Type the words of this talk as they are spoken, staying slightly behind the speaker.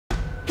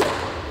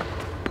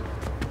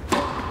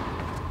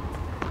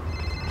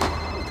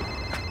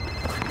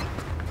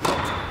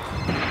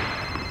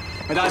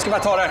Vänta, jag ska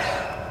bara ta det här.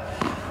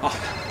 Ja.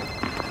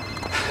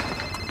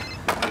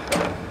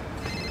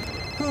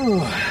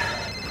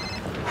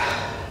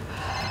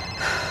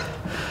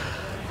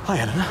 Hi,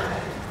 Elena.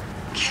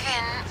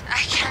 Kevin,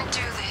 I can't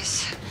do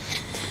this.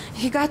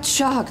 He got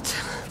shocked.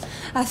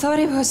 I thought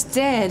he was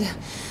dead.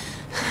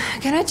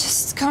 Can I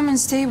just come and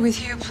stay with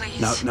you,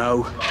 please?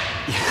 No.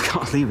 You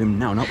can't leave him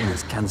now, not when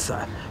it's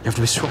cancer. You have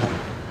to be strong.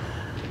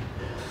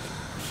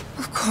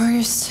 Of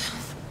course.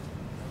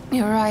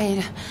 You're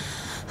right.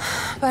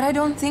 But I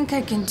don't think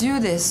I can do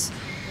this.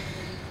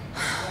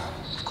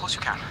 Of course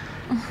you can.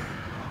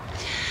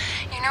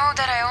 You know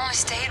that I only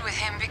stayed with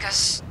him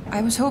because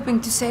I was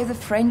hoping to save the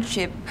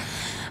friendship.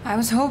 I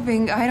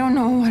don't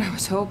know what I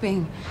was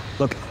hoping.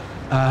 Look,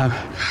 I'll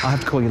have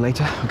to call you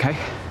later, okay?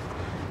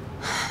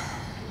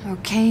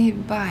 Okay,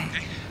 bye.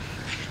 Okay.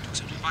 Talk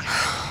soon. Bye.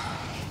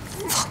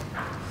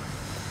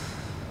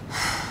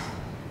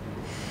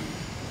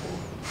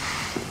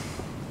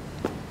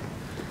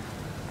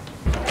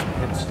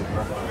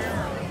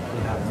 We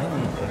have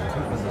many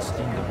companies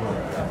in the world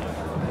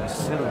that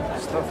sell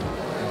stuff.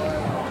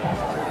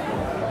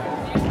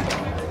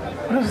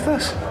 What is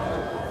this?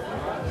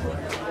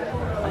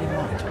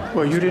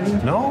 Well, you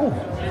didn't know.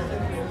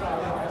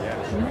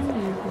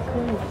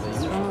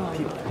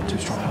 Too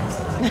strong.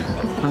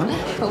 Huh?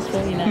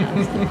 Hopefully not.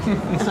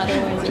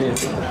 Otherwise,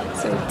 Cheers.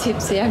 So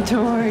tipsy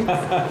afterwards.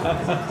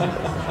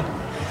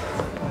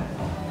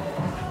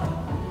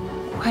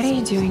 What are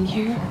you doing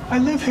here? I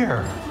live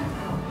here.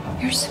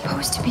 You're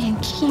supposed to be in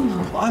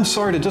chemo. I'm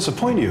sorry to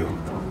disappoint you.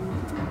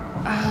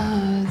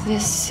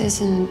 This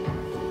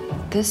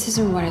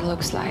isn't what it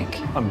looks like.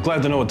 I'm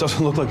glad to know it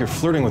doesn't look like you're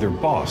flirting with your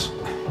boss.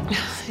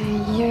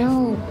 You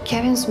know,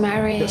 Kevin's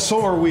married. Yeah,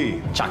 so are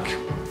we. Chuck,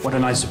 what a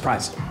nice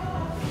surprise.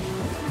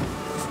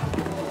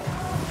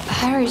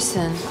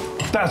 Harrison.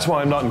 That's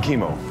why I'm not in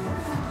chemo.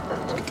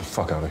 Let's get the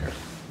fuck out of here.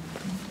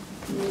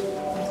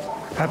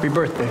 Happy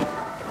birthday.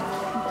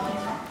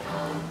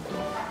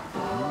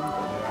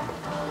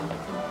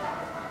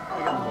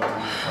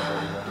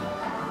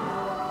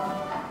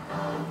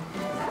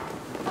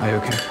 Are you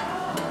okay?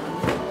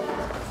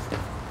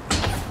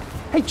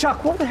 Hey,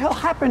 Chuck, what the hell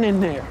happened in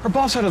there? Her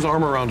boss had his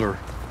arm around her.